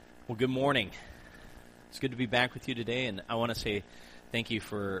Well, good morning. It's good to be back with you today, and I want to say thank you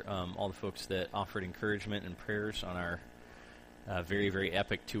for all the folks that offered encouragement and prayers on our very, very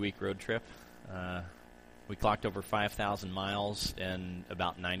epic 2-week road trip. We clocked over 5,000 miles and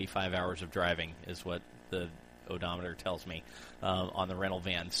about 95 hours of driving is what the odometer tells me on the rental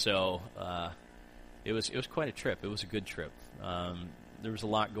van. So it was quite a trip. It was a good trip. There was a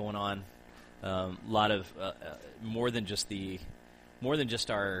lot going on, a lot of more than just the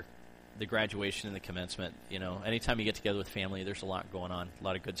graduation and the commencement. You know, anytime you get together with family, there's a lot going on, a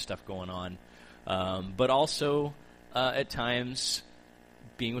lot of good stuff going on. But also, at times,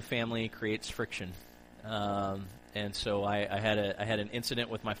 being with family creates friction. And so I had an incident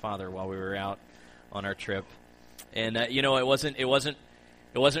with my father while we were out on our trip, and it wasn't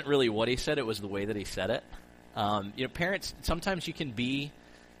really what he said; it was the way that he said it. Parents, sometimes you can be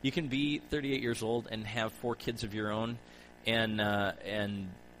 38 years old and have 4 kids of your own, and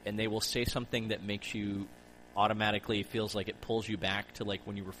they will say something that makes you automatically feels like it pulls you back to like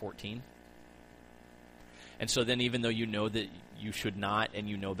when you were 14. And so then even though you know that you should not and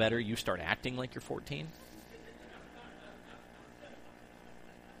you know better, you start acting like you're 14.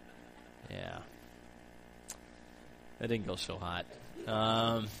 Yeah. That didn't go so hot.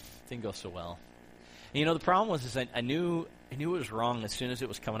 Didn't go so well. And, the problem was I knew it was wrong as soon as it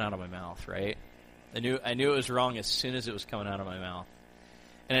was coming out of my mouth, right? I knew it was wrong as soon as it was coming out of my mouth.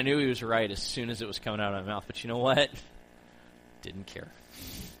 And I knew he was right as soon as it was coming out of my mouth. But you know what? Didn't care.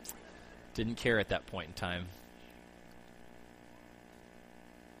 Didn't care at that point in time.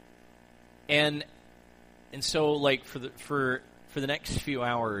 And so like for the next few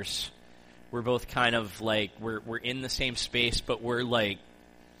hours, we're both kind of like we're in the same space, but we're like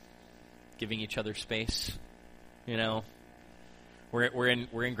giving each other space. We're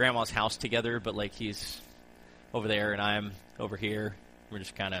in Grandma's house together, but like he's over there and I'm over here. We're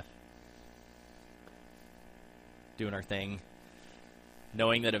just kind of doing our thing,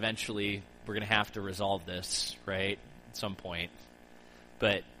 knowing that eventually we're going to have to resolve this, right, at some point.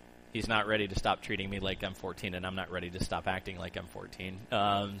 But he's not ready to stop treating me like I'm 14, and I'm not ready to stop acting like I'm 14.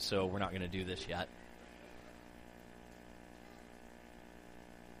 So we're not going to do this yet.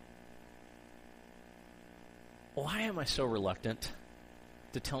 Why am I so reluctant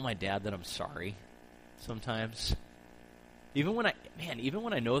to tell my dad that I'm sorry sometimes? Even when I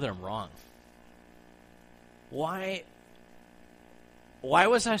know that I'm wrong. Why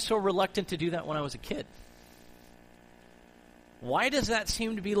was I so reluctant to do that when I was a kid? Why does that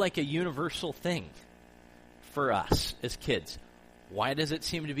seem to be like a universal thing for us as kids? Why does it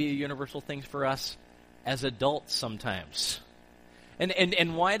seem to be a universal thing for us as adults sometimes?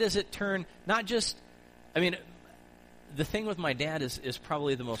 And why does it turn not just, the thing with my dad is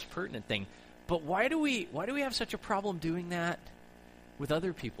probably the most pertinent thing. But why do we have such a problem doing that with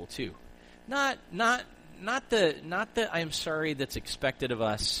other people too? Not the I'm sorry that's expected of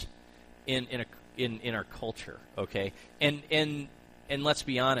us in our culture, okay? And let's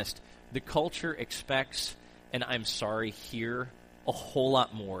be honest, the culture expects an I'm sorry here a whole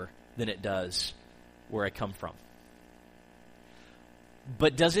lot more than it does where I come from.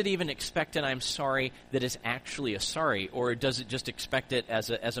 But does it even expect an I'm sorry that is actually a sorry, or does it just expect it as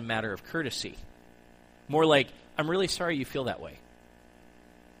a matter of courtesy? More like, I'm really sorry you feel that way.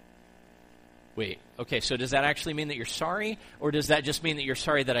 Wait, okay, so does that actually mean that you're sorry, or does that just mean that you're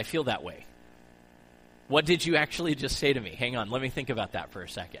sorry that I feel that way? What did you actually just say to me? Hang on, let me think about that for a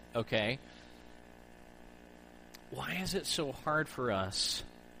second, okay? Why is it so hard for us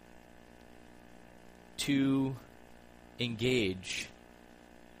to engage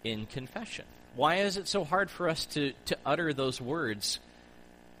in confession? Why is it so hard for us to utter those words,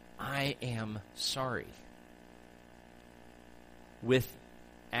 I am sorry, with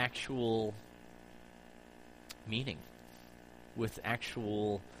actual meaning, with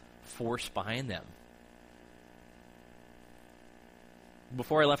actual force behind them?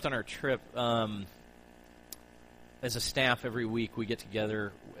 Before I left on our trip, as a staff, every week we get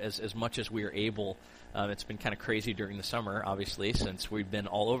together as much as we are able. It's been kind of crazy during the summer, obviously, since we've been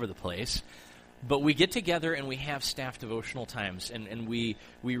all over the place. But we get together and we have staff devotional times, and we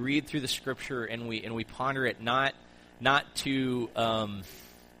read through the Scripture and we ponder it, not to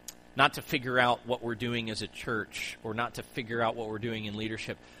figure out what we're doing as a church, or not to figure out what we're doing in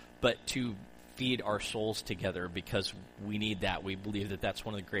leadership, but to feed our souls together, because we need that. We believe that that's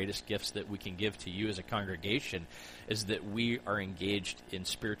one of the greatest gifts that we can give to you as a congregation, is that we are engaged in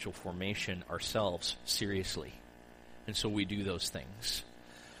spiritual formation ourselves seriously. And so we do those things.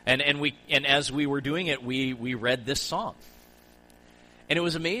 And as we were doing it, we read this psalm. And it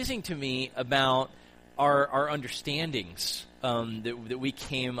was amazing to me about our understandings that we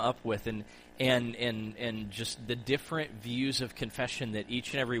came up with, and just the different views of confession that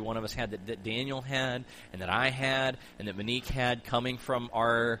each and every one of us had, that Daniel had, and that I had, and that Monique had, coming from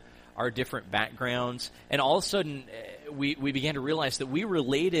our different backgrounds. And all of a sudden, we began to realize that we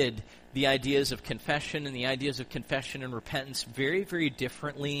related the ideas of confession and the ideas of confession and repentance very, very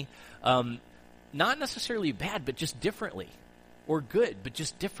differently. Not necessarily bad, but just differently. Or good, but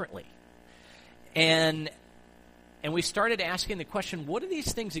just differently. And we started asking the question, what do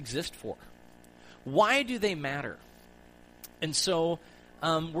these things exist for? Why do they matter? And so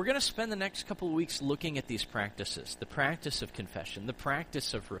we're going to spend the next couple of weeks looking at these practices, the practice of confession, the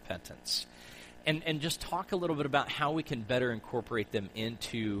practice of repentance, and just talk a little bit about how we can better incorporate them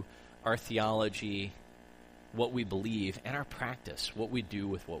into our theology, what we believe, and our practice, what we do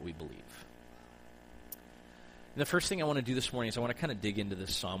with what we believe. And the first thing I want to do this morning is I want to kind of dig into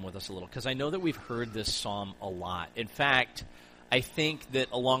this psalm with us a little, because I know that we've heard this psalm a lot. In fact, I think that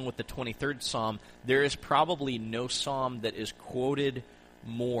along with the 23rd psalm, there is probably no psalm that is quoted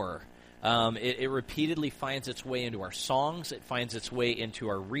more. It repeatedly finds its way into our songs. It finds its way into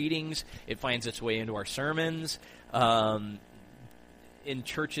our readings. It finds its way into our sermons in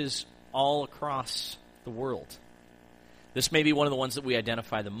churches all across the world. This may be one of the ones that we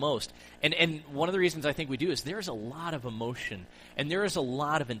identify the most. And one of the reasons I think we do is there's a lot of emotion and there is a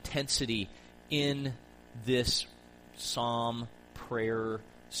lot of intensity in this psalm, prayer,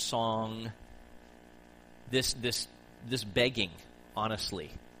 song, this begging,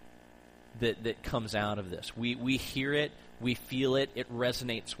 honestly, that comes out of this. We hear it, we feel it, it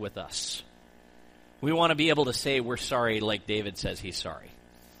resonates with us. We want to be able to say we're sorry like David says he's sorry.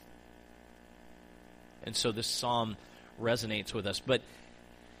 And so this psalm resonates with us. But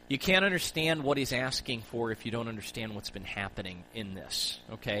you can't understand what he's asking for if you don't understand what's been happening in this.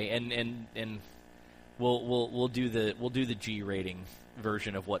 Okay? And we'll do the G rating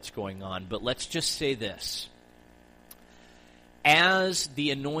version of what's going on. But let's just say this. As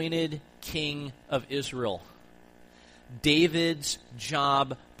the anointed king of Israel, David's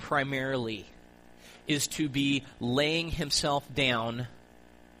job primarily is to be laying himself down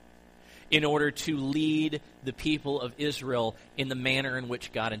in order to lead the people of Israel in the manner in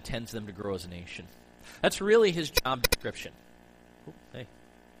which God intends them to grow as a nation. That's really his job description. Oh, hey,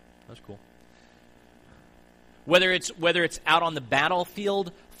 that's cool. Whether it's out on the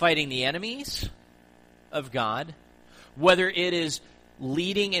battlefield fighting the enemies of God, whether it is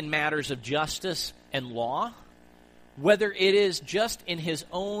leading in matters of justice and law, whether it is just in his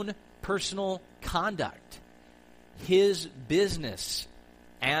own personal conduct, his business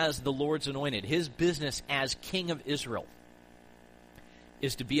as the Lord's anointed, his business as king of Israel,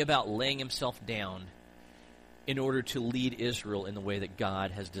 is to be about laying himself down in order to lead Israel in the way that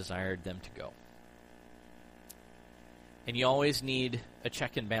God has desired them to go. And you always need a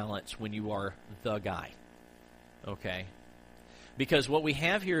check and balance when you are the guy. Okay? Because what we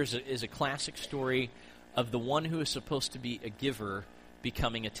have here is a classic story of the one who is supposed to be a giver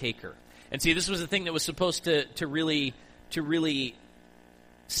becoming a taker. And see, this was the thing that was supposed to really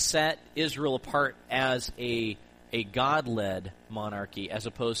set Israel apart as a God-led monarchy as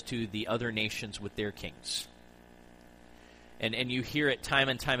opposed to the other nations with their kings. And you hear it time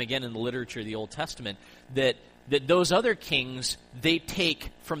and time again in the literature of the Old Testament that those other kings, they take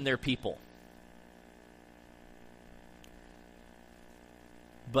from their people.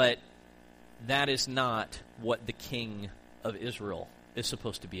 But that is not what the king of Israel is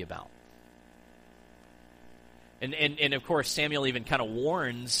supposed to be about. And of course, Samuel even kind of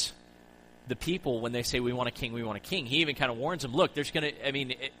warns the people when they say, we want a king, we want a king. He even kind of warns them, look, there's going to, I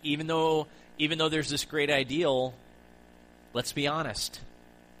mean, even though there's this great ideal, let's be honest.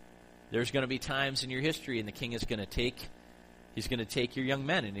 There's going to be times in your history, and the king is going to take your young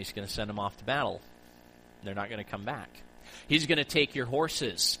men, and he's going to send them off to battle. They're not going to come back. He's going to take your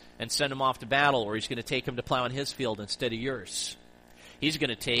horses and send them off to battle, or he's going to take them to plow in his field instead of yours. He's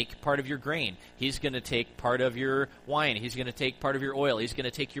going to take part of your grain. He's going to take part of your wine. He's going to take part of your oil. He's going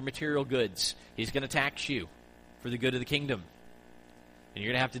to take your material goods. He's going to tax you for the good of the kingdom. And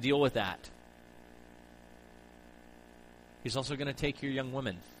you're going to have to deal with that. He's also going to take your young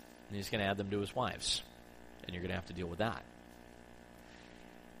women, and he's going to add them to his wives. And you're going to have to deal with that.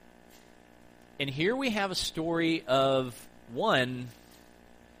 And here we have a story of, one,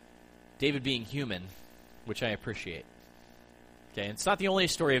 David being human, which I appreciate. Okay, and it's not the only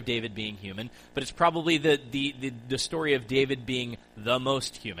story of David being human, but it's probably the story of David being the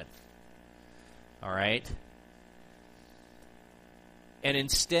most human. All right? And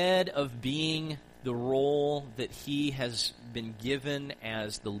instead of being the role that he has been given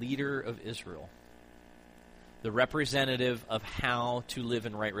as the leader of Israel, the representative of how to live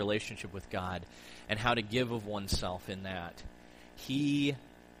in right relationship with God and how to give of oneself in that, he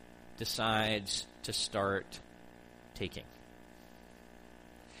decides to start taking.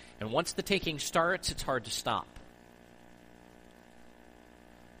 And once the taking starts, it's hard to stop.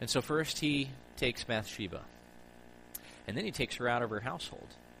 And so first he takes Bathsheba. And then he takes her out of her household.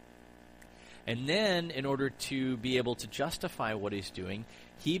 And then, in order to be able to justify what he's doing,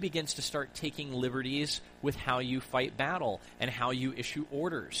 he begins to start taking liberties with how you fight battle and how you issue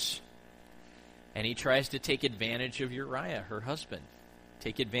orders. And he tries to take advantage of Uriah, her husband.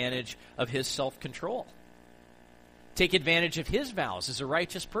 Take advantage of his self-control. Take advantage of his vows as a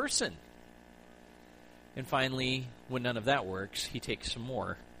righteous person. And finally, when none of that works, he takes some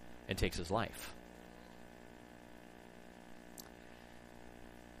more and takes his life.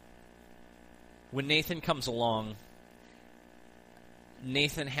 When Nathan comes along,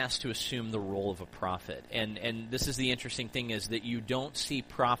 Nathan has to assume the role of a prophet. And this is the interesting thing, is that you don't see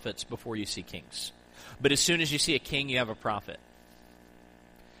prophets before you see kings. But as soon as you see a king, you have a prophet.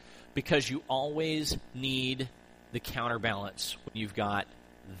 Because you always need the counterbalance when you've got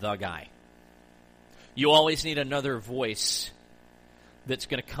the guy. You always need another voice that's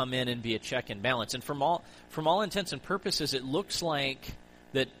going to come in and be a check and balance. And from all intents and purposes, it looks like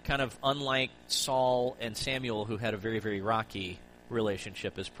that, kind of unlike Saul and Samuel, who had a very, very rocky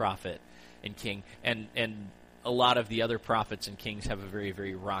relationship as prophet and king, and a lot of the other prophets and kings have a very,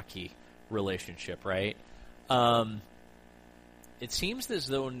 very rocky relationship, right? It seems as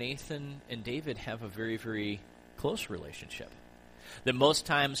though Nathan and David have a very, very close relationship. That most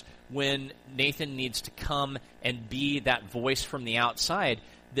times when Nathan needs to come and be that voice from the outside,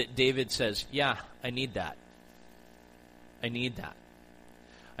 that David says, yeah, I need that. I need that.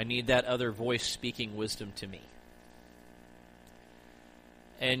 I need that other voice speaking wisdom to me.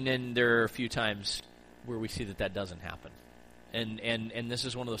 And then there are a few times where we see that doesn't happen. And this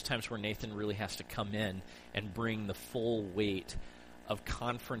is one of those times where Nathan really has to come in and bring the full weight of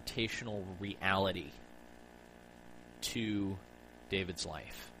confrontational reality to David's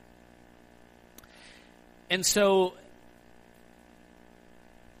life. And so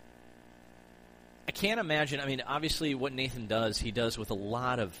I can't imagine, obviously what Nathan does, he does with a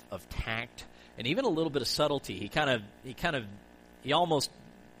lot of tact and even a little bit of subtlety. He almost,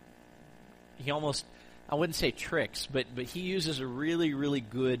 I wouldn't say tricks, but he uses a really, really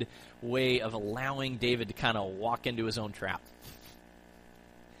good way of allowing David to kind of walk into his own trap.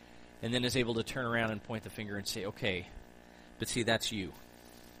 And then is able to turn around and point the finger and say, okay, but see, that's you.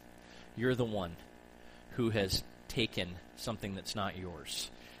 You're the one who has taken something that's not yours,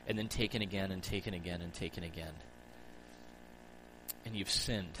 and then taken again and taken again and taken again. And you've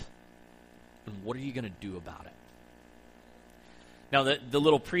sinned. And what are you going to do about it? Now, the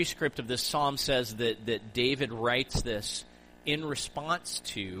little prescript of this psalm says that David writes this in response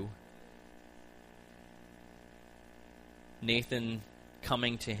to Nathan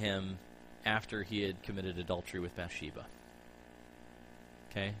coming to him after he had committed adultery with Bathsheba.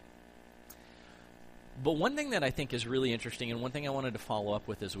 Okay? But one thing that I think is really interesting, and one thing I wanted to follow up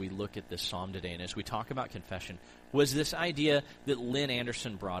with as we look at this psalm today and as we talk about confession, was this idea that Lynn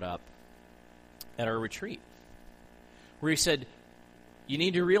Anderson brought up at our retreat, where he said, you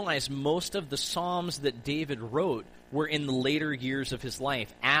need to realize most of the psalms that David wrote were in the later years of his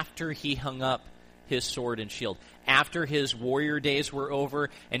life, after he hung up his sword and shield, after his warrior days were over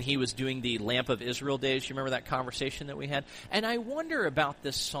and he was doing the Lamp of Israel days. You remember that conversation that we had? And I wonder about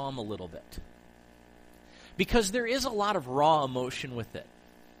this psalm a little bit, because there is a lot of raw emotion with it.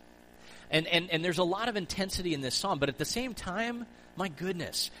 And there's a lot of intensity in this psalm, but at the same time, my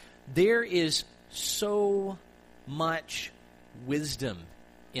goodness, there is so much wisdom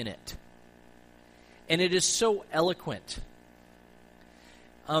in it. And it is so eloquent.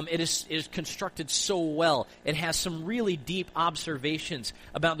 It is constructed so well. It has some really deep observations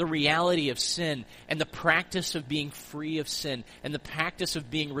about the reality of sin and the practice of being free of sin and the practice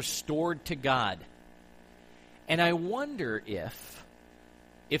of being restored to God. And I wonder if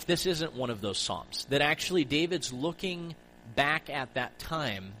this isn't one of those psalms, that actually David's looking back at that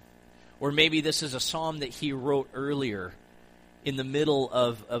time, or maybe this is a psalm that he wrote earlier in the middle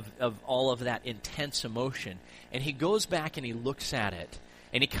of all of that intense emotion. And he goes back and he looks at it,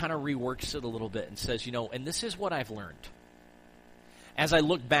 and he kind of reworks it a little bit and says, and this is what I've learned. As I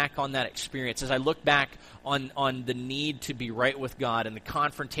look back on that experience, as I look back on the need to be right with God and the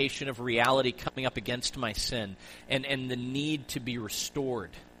confrontation of reality coming up against my sin and the need to be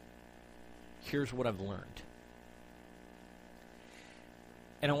restored, here's what I've learned.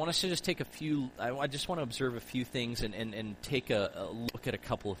 And I want us to just take I just want to observe a few things and take a look at a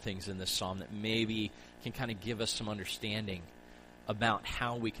couple of things in this psalm that maybe can kind of give us some understanding about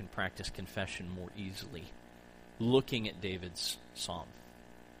how we can practice confession more easily, looking at David's psalm.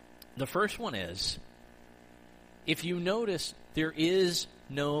 The first one is, if you notice, there is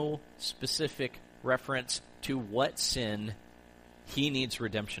no specific reference to what sin he needs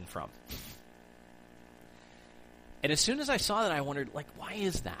redemption from. And as soon as I saw that, I wondered, why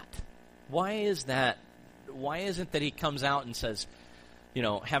is that? Why is that? Why isn't that he comes out and says,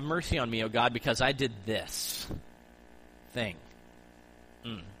 have mercy on me, O God, because I did this thing.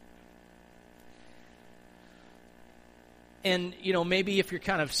 And, maybe if you're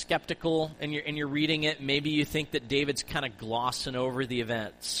kind of skeptical and you're reading it, maybe you think that David's kind of glossing over the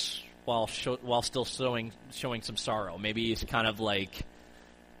events while still showing some sorrow. Maybe he's kind of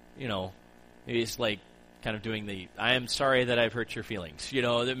he's kind of doing I am sorry that I've hurt your feelings.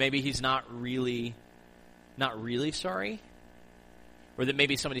 That maybe he's not really sorry. Or that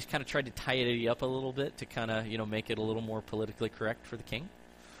maybe somebody's kind of tried to tie it up a little bit to kind of, make it a little more politically correct for the king.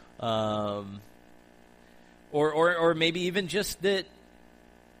 Or maybe even just that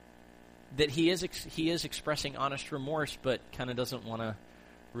he is expressing honest remorse, but kind of doesn't want to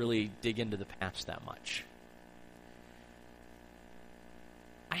really dig into the past that much.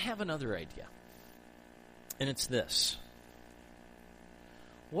 I have another idea, and it's this.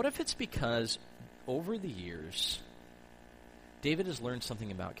 What if it's because over the years, David has learned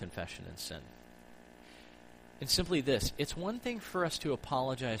something about confession and sin? And simply this: it's one thing for us to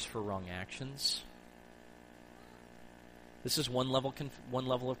apologize for wrong actions. This is one level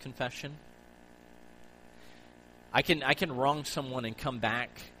of confession. I can wrong someone and come back,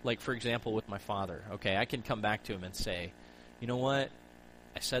 for example with my father. Okay, I can come back to him and say, you know what?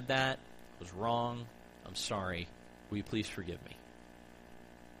 I said that. It was wrong. I'm sorry. Will you please forgive me?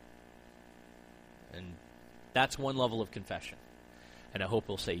 And that's one level of confession. And I hope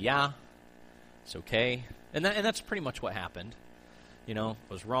he'll say, yeah, it's okay. And that's pretty much what happened. I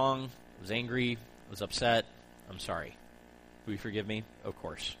was wrong. I was angry. I was upset. I'm sorry. Will you forgive me? Of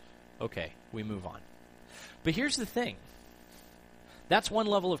course. Okay, we move on. But here's the thing. That's one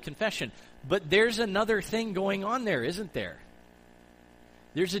level of confession. But there's another thing going on there, isn't there?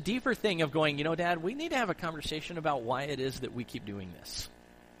 There's a deeper thing of going, Dad, we need to have a conversation about why it is that we keep doing this.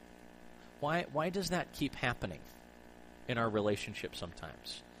 Why does that keep happening in our relationship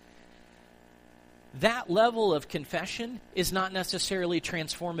sometimes? That level of confession is not necessarily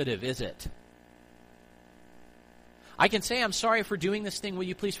transformative, is it? I can say, I'm sorry for doing this thing, will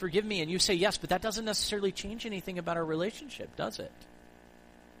you please forgive me? And you say yes, but that doesn't necessarily change anything about our relationship, does it?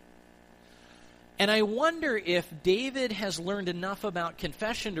 And I wonder if David has learned enough about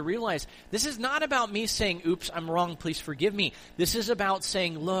confession to realize this is not about me saying, oops, I'm wrong, please forgive me. This is about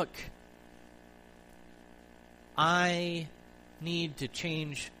saying, look, I need to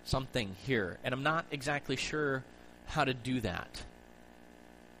change something here, and I'm not exactly sure how to do that.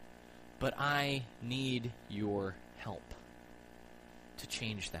 But I need your help to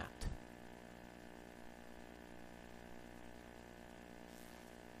change that.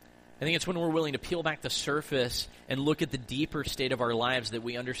 I think it's when we're willing to peel back the surface and look at the deeper state of our lives that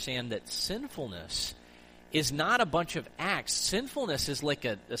we understand that sinfulness is not a bunch of acts. Sinfulness is like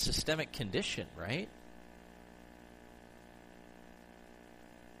a systemic condition, right?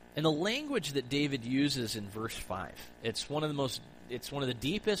 And the language that David uses in verse 5, it's one of the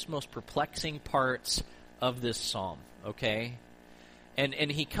deepest, most perplexing parts of this psalm, okay?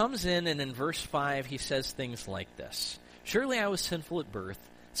 And he comes in, and in verse 5, he says things like this. Surely I was sinful at birth,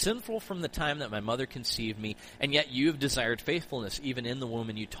 sinful from the time that my mother conceived me, and yet you have desired faithfulness even in the womb,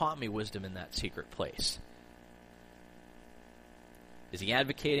 and you taught me wisdom in that secret place. Is he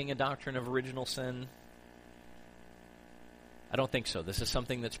advocating a doctrine of original sin? I don't think so. This is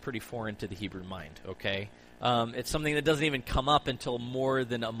something that's pretty foreign to the Hebrew mind, okay? It's something that doesn't even come up until more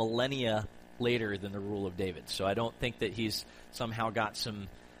than a millennia later than the rule of David. So I don't think that he's somehow got some,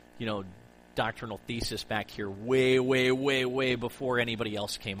 doctrinal thesis back here way, way, way, way before anybody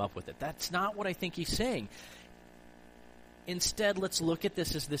else came up with it. That's not what I think he's saying. Instead, let's look at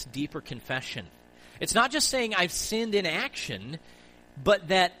this as this deeper confession. It's not just saying I've sinned in action, but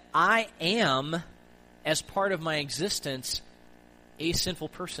that I am, as part of my existence, a sinful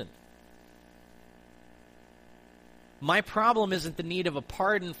person. My problem isn't the need of a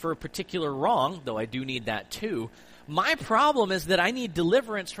pardon for a particular wrong, though I do need that too. My problem is that I need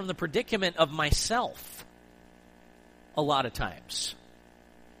deliverance from the predicament of myself a lot of times.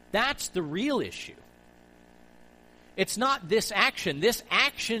 That's the real issue. It's not this action. This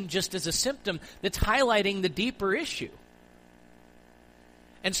action just is a symptom that's highlighting the deeper issue.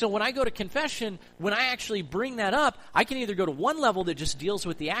 And so when I go to confession, when I actually bring that up, I can either go to one level that just deals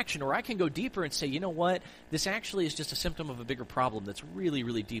with the action, or I can go deeper and say, you know what, this actually is just a symptom of a bigger problem that's really,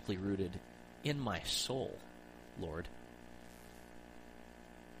 really deeply rooted in my soul, Lord.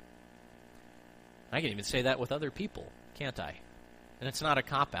 I can even say that with other people, can't I? And it's not a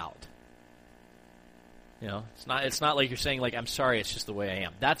cop-out. You know, it's not like you're saying, like, I'm sorry, it's just the way I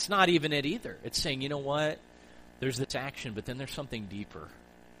am. That's not even it either. It's saying, you know what, there's this action, but then there's something deeper.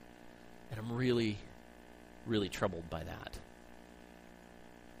 And I'm really, really troubled by that.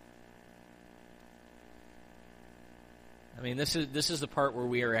 I mean, this is the part where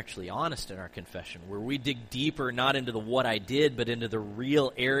we are actually honest in our confession, where we dig deeper, not into the what I did, but into the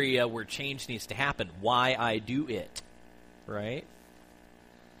real area where change needs to happen, why I do it, right?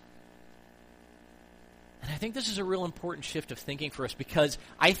 And I think this is a real important shift of thinking for us, because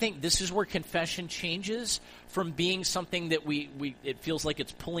I think this is where confession changes from being something that it feels like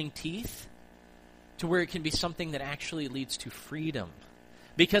it's pulling teeth to where it can be something that actually leads to freedom,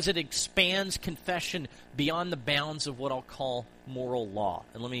 because it expands confession beyond the bounds of what I'll call moral law.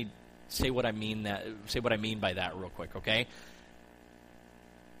 And let me say what I mean by that real quick, okay?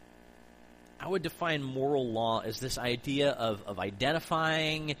 I would define moral law as this idea of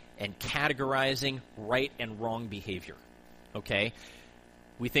identifying and categorizing right and wrong behavior, okay?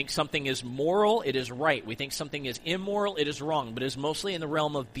 We think something is moral, it is right. We think something is immoral, it is wrong, but it is mostly in the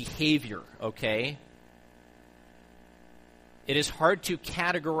realm of behavior, okay? It is hard to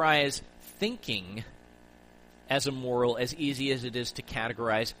categorize thinking as immoral as easy as it is to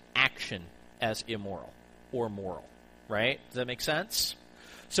categorize action as immoral or moral, right? Does that make sense?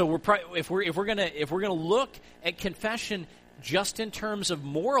 So if we're gonna look at confession just in terms of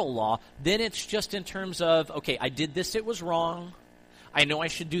moral law, then it's just in terms of, okay, I did this, it was wrong. I know I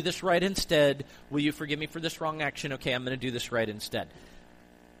should do this right instead. Will you forgive me for this wrong action? Okay, I'm going to do this right instead.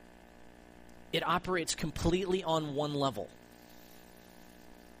 It operates completely on one level.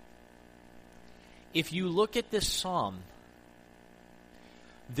 If you look at this psalm,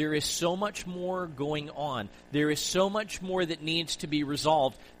 there is so much more going on. There is so much more that needs to be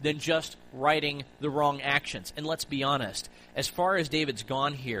resolved than just righting the wrong actions. And let's be honest, as far as David's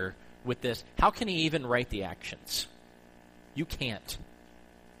gone here with this, how can he even right the actions? You can't.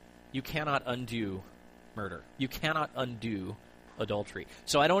 You cannot undo murder. You cannot undo adultery.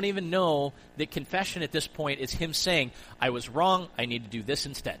 So I don't even know that confession at this point is him saying, I was wrong, I need to do this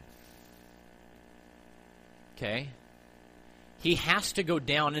instead. Okay? He has to go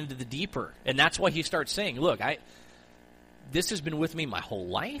down into the deeper. And that's why he starts saying, look, this has been with me my whole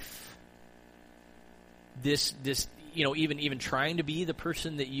life. This even trying to be the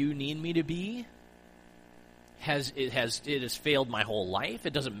person that you need me to be it has failed my whole life.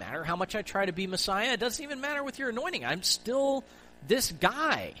 It doesn't matter how much I try to be Messiah. It doesn't even matter with your anointing. I'm still this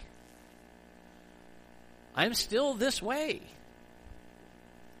guy. I'm still this way.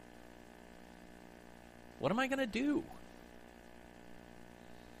 What am I going to do?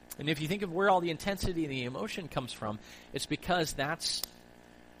 And if you think of where all the intensity and the emotion comes from, it's because that's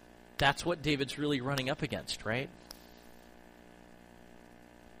what David's really running up against, right?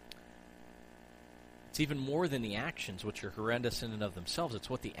 It's even more than the actions, which are horrendous in and of themselves. It's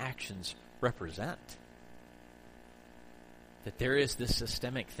what the actions represent. That there is this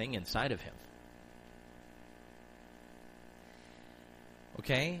systemic thing inside of him.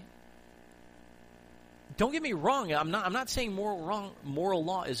 Okay? Don't get me wrong. I'm not saying moral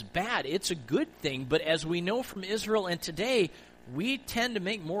law is bad. It's a good thing. But as we know from Israel and today, we tend to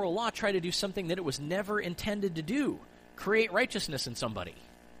make moral law try to do something that it was never intended to do. Create righteousness in somebody.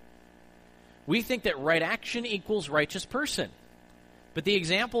 We think that right action equals righteous person. But the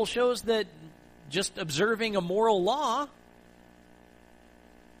example shows that just observing a moral law,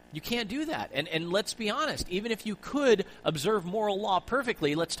 you can't do that. And let's be honest, even if you could observe moral law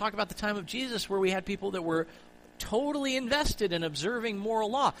perfectly, let's talk about the time of Jesus where we had people that were totally invested in observing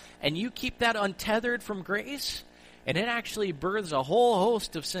moral law. And you keep that untethered from grace, and it actually births a whole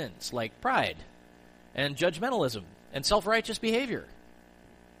host of sins like pride and judgmentalism and self-righteous behavior.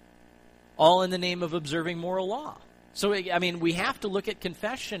 All in the name of observing moral law. So, I mean, we have to look at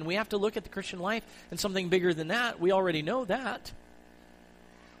confession. We have to look at the Christian life and something bigger than that. We already know that.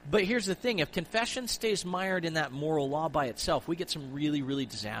 But here's the thing. If confession stays mired in that moral law by itself, we get some really, really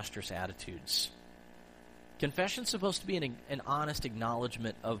disastrous attitudes. Confession's supposed to be an honest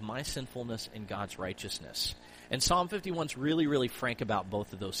acknowledgement of my sinfulness and God's righteousness. And Psalm 51's really, really frank about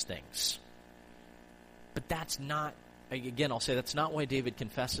both of those things. But that's not, again, I'll say that's not why David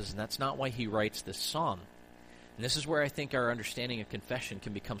confesses, and that's not why he writes this psalm. And this is where I think our understanding of confession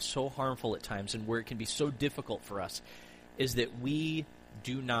can become so harmful at times, and where it can be so difficult for us, is that we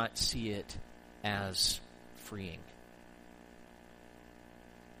do not see it as freeing.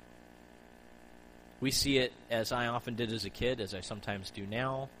 We see it, as I often did as a kid, as I sometimes do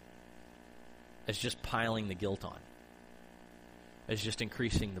now, as just piling the guilt on, as just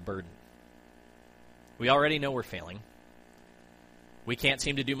increasing the burden. We already know we're failing. We can't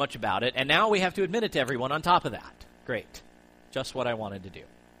seem to do much about it, and now we have to admit it to everyone on top of that. Great. Just what I wanted to do.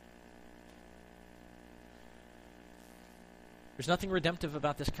 There's nothing redemptive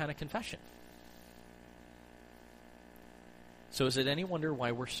about this kind of confession. So is it any wonder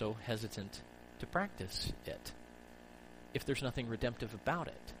why we're so hesitant to practice it, if there's nothing redemptive about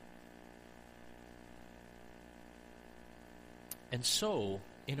it? And so,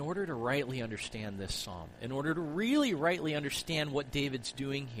 in order to rightly understand this psalm, in order to really rightly understand what David's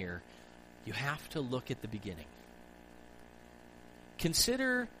doing here, you have to look at the beginning.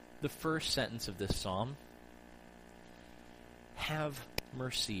 Consider the first sentence of this psalm. Have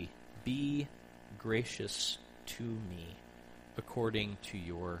mercy, be gracious to me, according to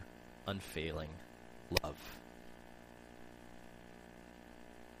your unfailing love.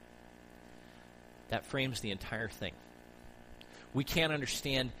 That frames the entire thing. We can't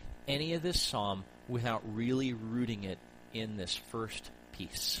understand any of this psalm without really rooting it in this first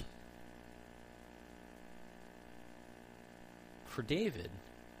piece. For David,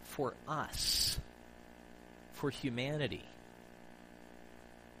 for us, for humanity,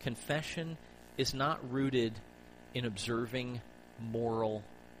 confession is not rooted in observing moral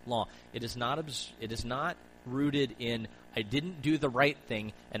law. It is not rooted in, I didn't do the right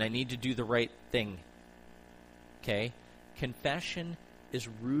thing and I need to do the right thing. Okay? Confession is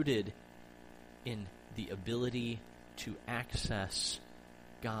rooted in the ability to access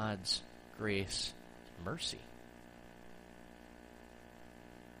God's grace and mercy.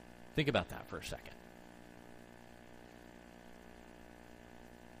 Think about that for a second.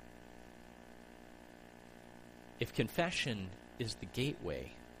 If confession is the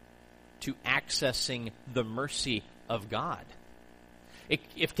gateway to accessing the mercy of God,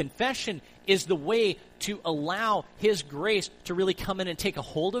 if confession is the way to allow His grace to really come in and take a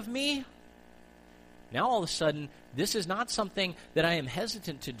hold of me, now all of a sudden, this is not something that I am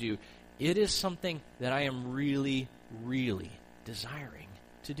hesitant to do. It is something that I am really, really desiring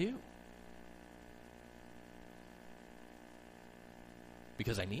to do.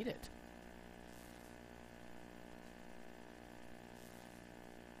 Because I need it.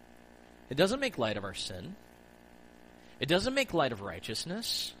 It doesn't make light of our sin. It doesn't make light of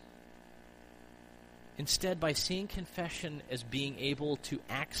righteousness. Instead, by seeing confession as being able to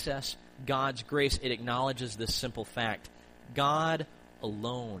access God's grace, it acknowledges this simple fact. God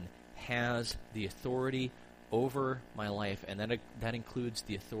alone has the authority over my life, and that includes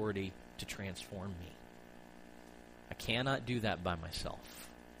the authority to transform me. I cannot do that by myself.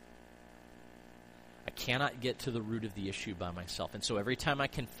 I cannot get to the root of the issue by myself. And so every time I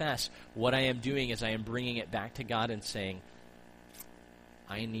confess, what I am doing is I am bringing it back to God and saying,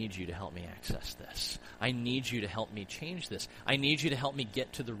 I need you to help me access this. I need you to help me change this. I need you to help me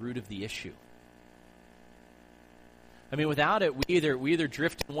get to the root of the issue. I mean, without it, we either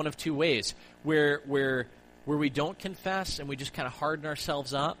drift in one of two ways, where we don't confess and we just kind of harden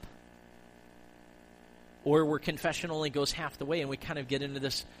ourselves up, or where confession only goes half the way and we kind of get into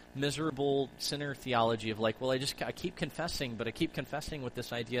this miserable sinner theology of like, well, I keep confessing, but I keep confessing with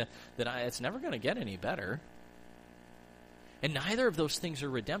this idea that it's never going to get any better. And neither of those things are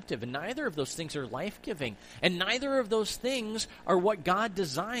redemptive, and neither of those things are life-giving, and neither of those things are what God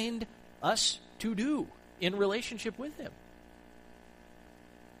designed us to do in relationship with Him.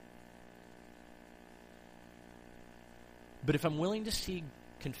 But if I'm willing to see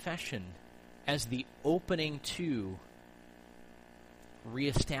confession as the opening to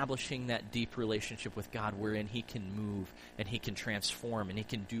reestablishing that deep relationship with God wherein He can move and He can transform and He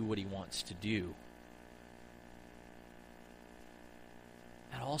can do what He wants to do,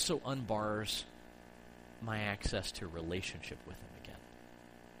 that also unbars my access to relationship with Him again.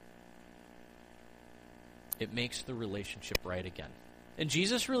 It makes the relationship right again. And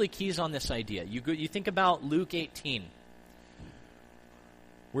Jesus really keys on this idea. You think about Luke 18,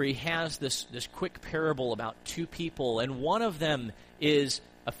 where He has this quick parable about two people, and one of them is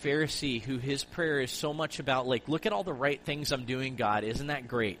a Pharisee who his prayer is so much about, like, look at all the right things I'm doing, God. Isn't that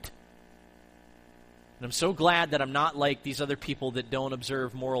great? And I'm so glad that I'm not like these other people that don't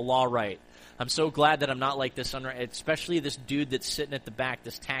observe moral law right. I'm so glad that I'm not like this, especially this dude that's sitting at the back,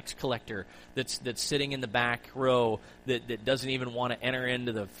 this tax collector that's sitting in the back row that doesn't even want to enter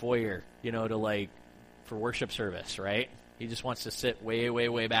into the foyer, for worship service, right? He just wants to sit way, way,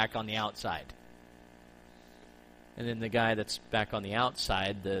 way back on the outside. And then the guy that's back on the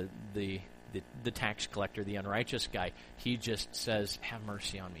outside, the tax collector, the unrighteous guy, he just says, have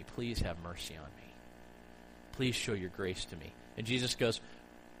mercy on me. Please have mercy on me. Please show your grace to me. And Jesus goes,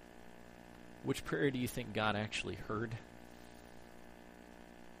 which prayer do you think God actually heard?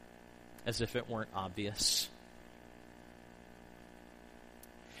 As if it weren't obvious.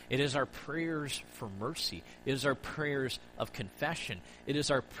 It is our prayers for mercy. It is our prayers of confession. It is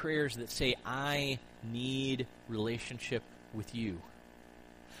our prayers that say, I need relationship with you.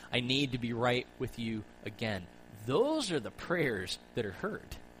 I need to be right with you again. Those are the prayers that are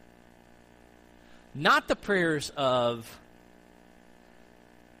heard. Not the prayers of,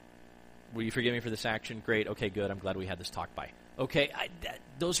 will you forgive me for this action? Great. Okay, good. I'm glad we had this talk. Bye. Okay,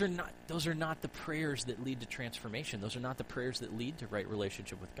 those are not the prayers that lead to transformation. Those are not the prayers that lead to right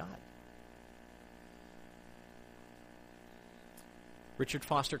relationship with God. Richard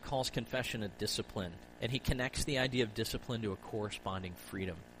Foster calls confession a discipline, and he connects the idea of discipline to a corresponding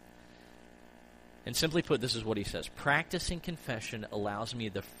freedom. And simply put, this is what he says. Practicing confession allows me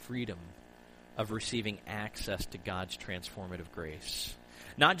the freedom of receiving access to God's transformative grace.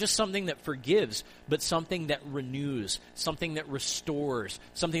 Not just something that forgives, but something that renews, something that restores,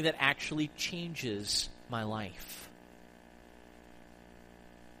 something that actually changes my life.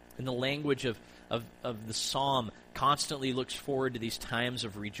 And the language of the psalm constantly looks forward to these times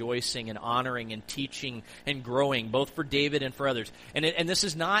of rejoicing and honoring and teaching and growing, both for David and for others. And this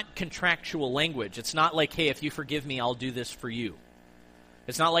is not contractual language. It's not like, hey, if you forgive me, I'll do this for you.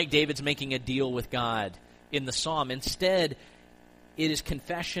 It's not like David's making a deal with God in the psalm. Instead, it is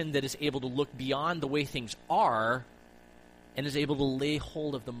confession that is able to look beyond the way things are and is able to lay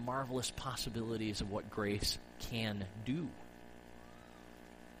hold of the marvelous possibilities of what grace can do.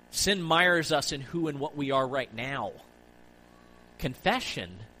 Sin mires us in who and what we are right now.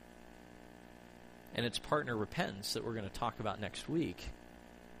 Confession and its partner, repentance, that we're going to talk about next week,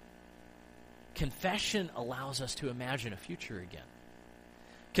 confession allows us to imagine a future again.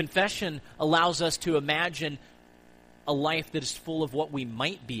 Confession allows us to imagine a life that is full of what we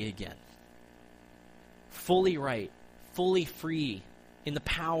might be again. Fully right, fully free, in the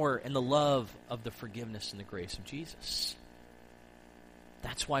power and the love of the forgiveness and the grace of Jesus.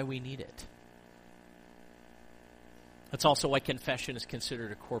 That's why we need it. That's also why confession is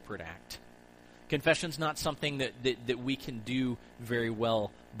considered a corporate act. Confession's not something that we can do very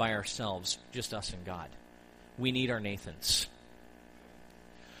well by ourselves, just us and God. We need our Nathans.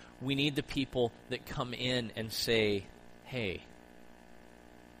 We need the people that come in and say, hey,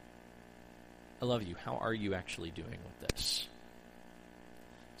 I love you. How are you actually doing with this?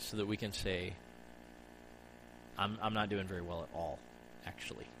 So that we can say, I'm not doing very well at all,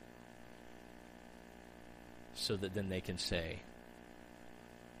 actually. So that then they can say,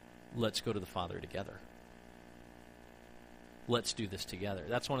 let's go to the Father together. Let's do this together.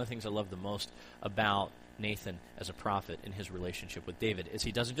 That's one of the things I love the most about Nathan as a prophet in his relationship with David, is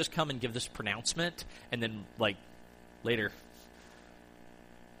he doesn't just come and give this pronouncement and then, like, later,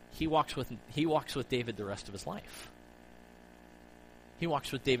 he walks with David the rest of his life. He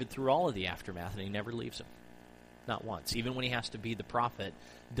walks with David through all of the aftermath, and he never leaves him. Not once. Even when he has to be the prophet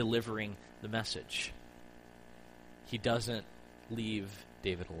delivering the message, he doesn't leave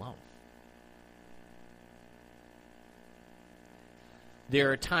David alone.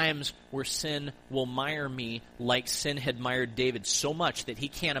 There are times where sin will mire me like sin had mired David so much that he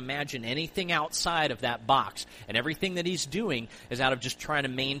can't imagine anything outside of that box. And everything that he's doing is out of just trying to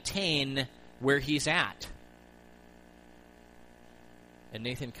maintain where he's at. And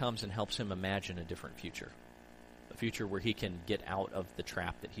Nathan comes and helps him imagine a different future. A future where he can get out of the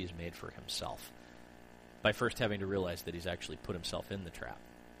trap that he's made for himself. By first having to realize that he's actually put himself in the trap.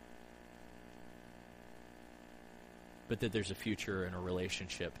 But that there's a future and a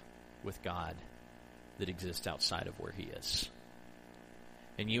relationship with God that exists outside of where he is.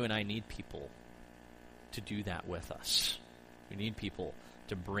 And you and I need people to do that with us. We need people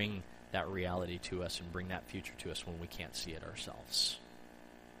to bring that reality to us and bring that future to us when we can't see it ourselves.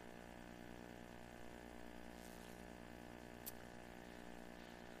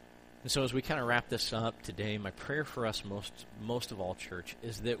 And so as we kind of wrap this up today, my prayer for us most of all, church,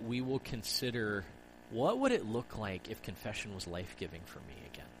 is that we will consider, what would it look like if confession was life-giving for me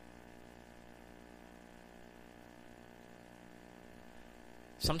again?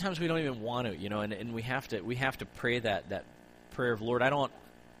 Sometimes we don't even want to, and we have to pray that prayer of, Lord, I don't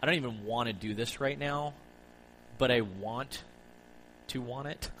even want to do this right now, but I want to want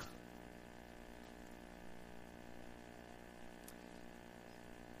it.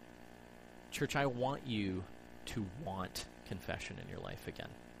 Church, I want you to want confession in your life again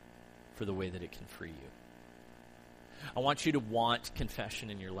for the way that it can free you. I want you to want confession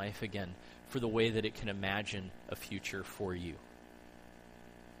in your life again for the way that it can imagine a future for you.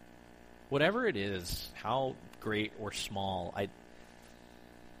 Whatever it is, how great or small, I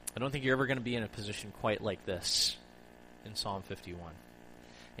don't think you're ever going to be in a position quite like this in Psalm 51.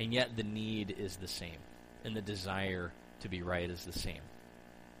 And yet the need is the same, and the desire to be right is the same.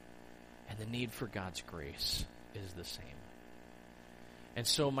 And the need for God's grace is the same. And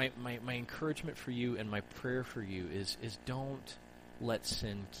so my encouragement for you and my prayer for you is don't let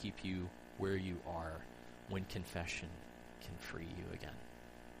sin keep you where you are when confession can free you again.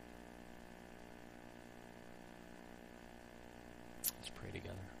 Let's pray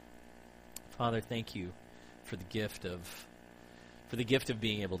together. Father, thank you for the gift of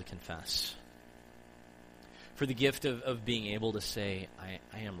being able to confess. For the gift of being able to say,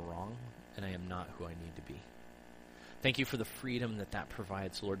 I am wrong and I am not who I need to be. Thank you for the freedom that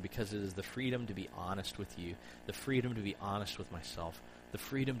provides, Lord, because it is the freedom to be honest with you, the freedom to be honest with myself, the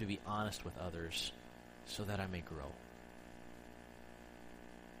freedom to be honest with others so that I may grow.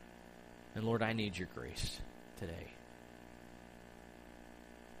 And Lord, I need your grace today.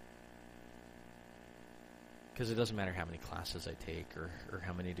 Because it doesn't matter how many classes I take or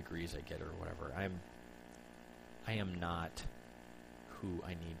how many degrees I get or whatever. I am not who I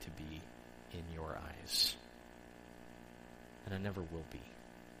need to be in your eyes. And I never will be.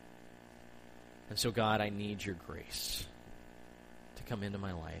 And so, God, I need your grace to come into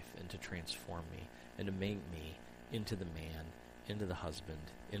my life and to transform me and to make me into the man, into the husband,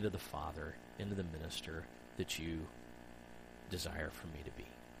 into the father, into the minister that you desire for me to be.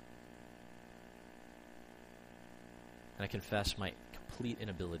 And I confess my complete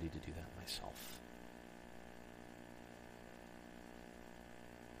inability to do that myself.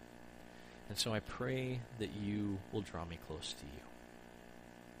 And so I pray that you will draw me close to you.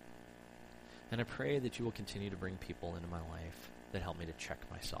 And I pray that you will continue to bring people into my life that help me to check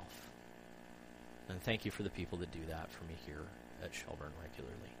myself. And thank you for the people that do that for me here at Shelburne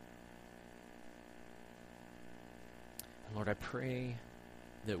regularly. And Lord, I pray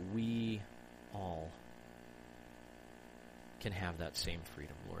that we all can have that same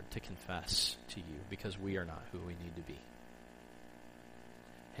freedom, Lord, to confess to you because we are not who we need to be.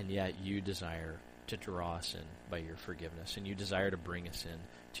 And yet you desire to draw us in by your forgiveness, and you desire to bring us in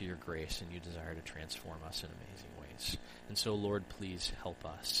to your grace, and you desire to transform us in amazing ways. And so, Lord, please help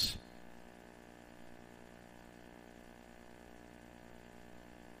us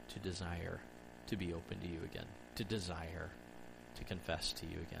to desire to be open to you again, to desire to confess to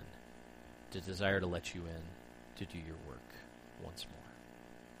you again, to desire to let you in to do your work once more.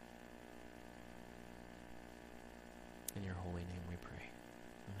 In your holy name